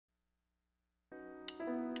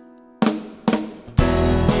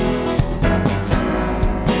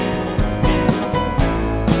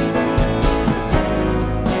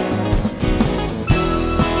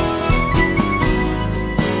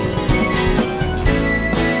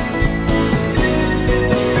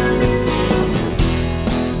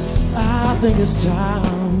think it's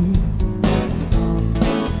time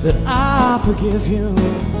that I forgive you.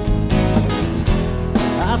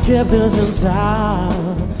 I've kept this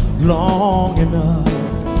inside long enough.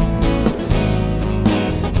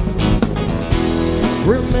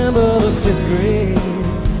 Remember the 5th grade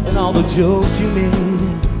and all the jokes you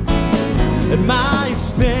made at my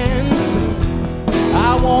expense.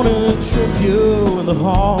 I wanna trip you in the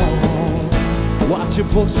hall, watch your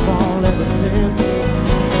books fall ever since.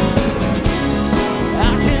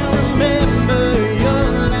 I can't remember your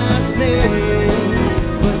last name,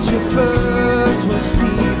 but your first was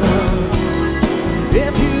Stephen.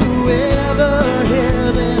 If you ever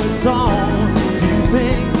hear this song, do you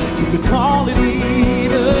think you could call it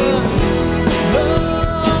even?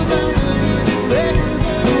 Love and letters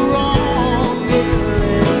are wrong.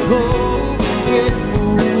 Yeah, let's go. It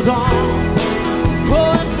moves on.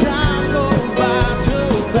 Oh, as time goes by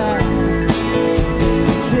too fast.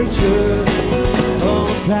 Picture of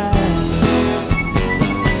the past.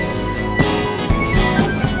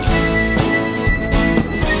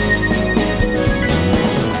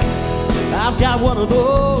 I've got one of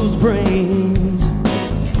those brains.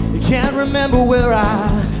 You can't remember where I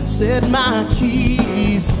set my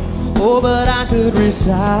keys. Oh, but I could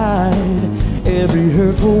recite every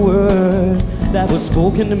hurtful word that was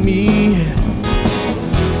spoken to me.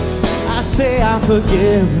 I say I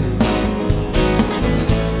forgive,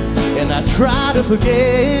 and I try to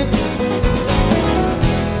forget,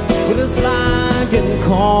 but it's like getting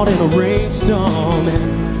caught in a rainstorm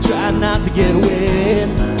and try not to get wet.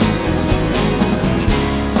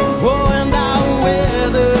 Oh, and I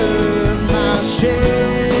weathered my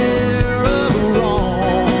share of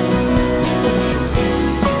wrong.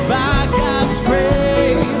 By God's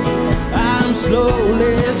grace, I'm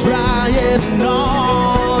slowly drying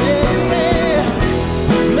on. Yeah.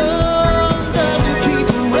 'Cause love doesn't keep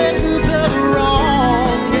records of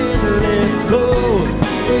wrong. It lets go,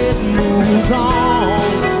 it moves on.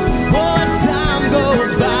 Oh, as time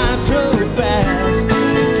goes by too fast to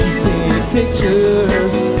keep any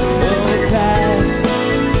pictures of the past.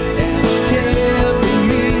 And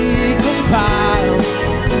carefully compile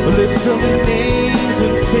a list of names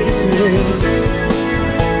and faces.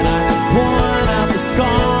 I can point out the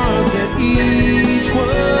scars that each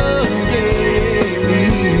one gave me,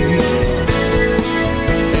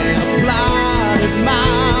 and plotted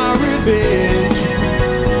my revenge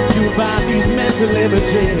by these mental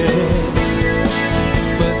images.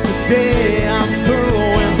 But today I'm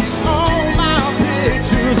throwing all my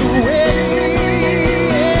pictures away.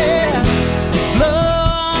 This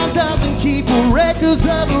love doesn't keep records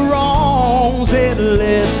of the wrongs. It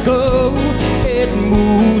lets go, it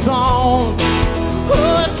moves on.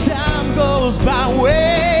 Oh, as time goes by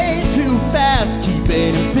way too fast, keep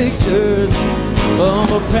any pictures of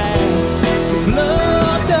the past. 'Cause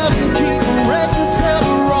love doesn't keep records of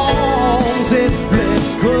the wrongs. It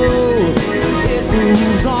lets go, it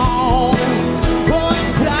moves on. Oh,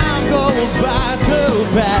 as time goes by too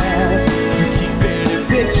fast to keep any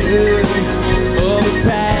pictures of the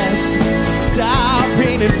past. Stop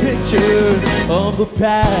painting pictures of the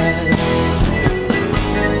past.